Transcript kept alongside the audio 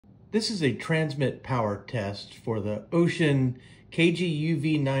This is a transmit power test for the Wouxun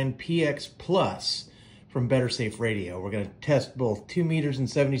KG-UV9PX Plus from Better Safe Radio. We're going to test both 2 meters and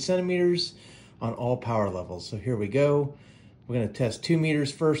 70 centimeters on all power levels. So here we go. We're going to test 2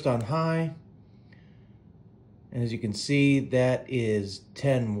 meters first on high. And as you can see, that is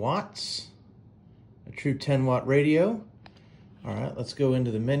 10 watts, a true 10 watt radio. All right, let's go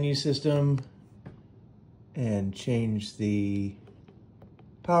into the menu system and change the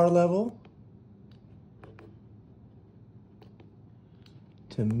power level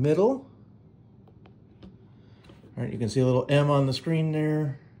to middle. All right, you can see a little M on the screen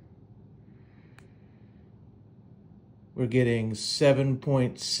there. We're getting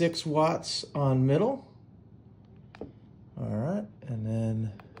 7.6 watts on middle. All right, and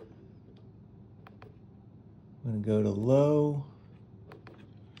then I'm going to go to low.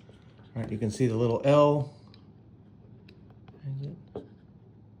 All right, you can see the little L.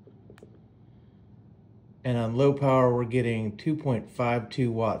 And on low power, we're getting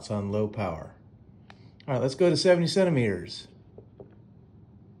 2.52 watts on low power. All right, let's go to 70 centimeters.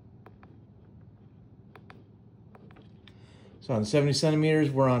 So on 70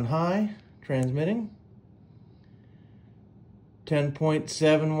 centimeters, we're on high, transmitting.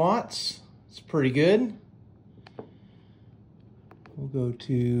 10.7 watts, it's pretty good. We'll go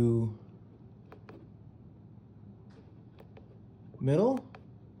to middle.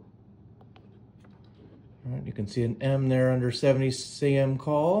 All right, you can see an M there under 70 cm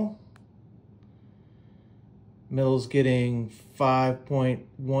call. Middle's getting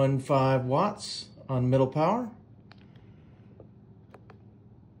 5.15 watts on middle power.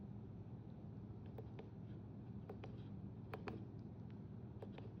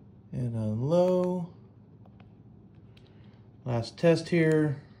 And on low, last test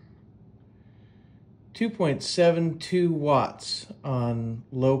here, 2.72 watts on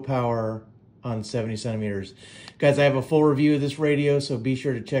low power on 70 centimeters. Guys, I have a full review of this radio, so be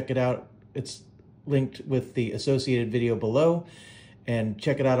sure to check it out. It's linked with the associated video below, and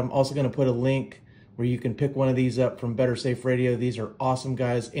check it out. I'm also going to put a link where you can pick one of these up from Better Safe Radio. These are awesome,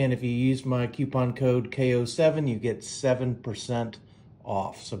 guys, and if you use my coupon code KO7, you get 7%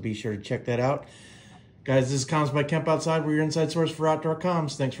 off, so be sure to check that out. Guys, this is Comms by Kemp Outside. We're your inside source for outdoor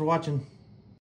comms. Thanks for watching.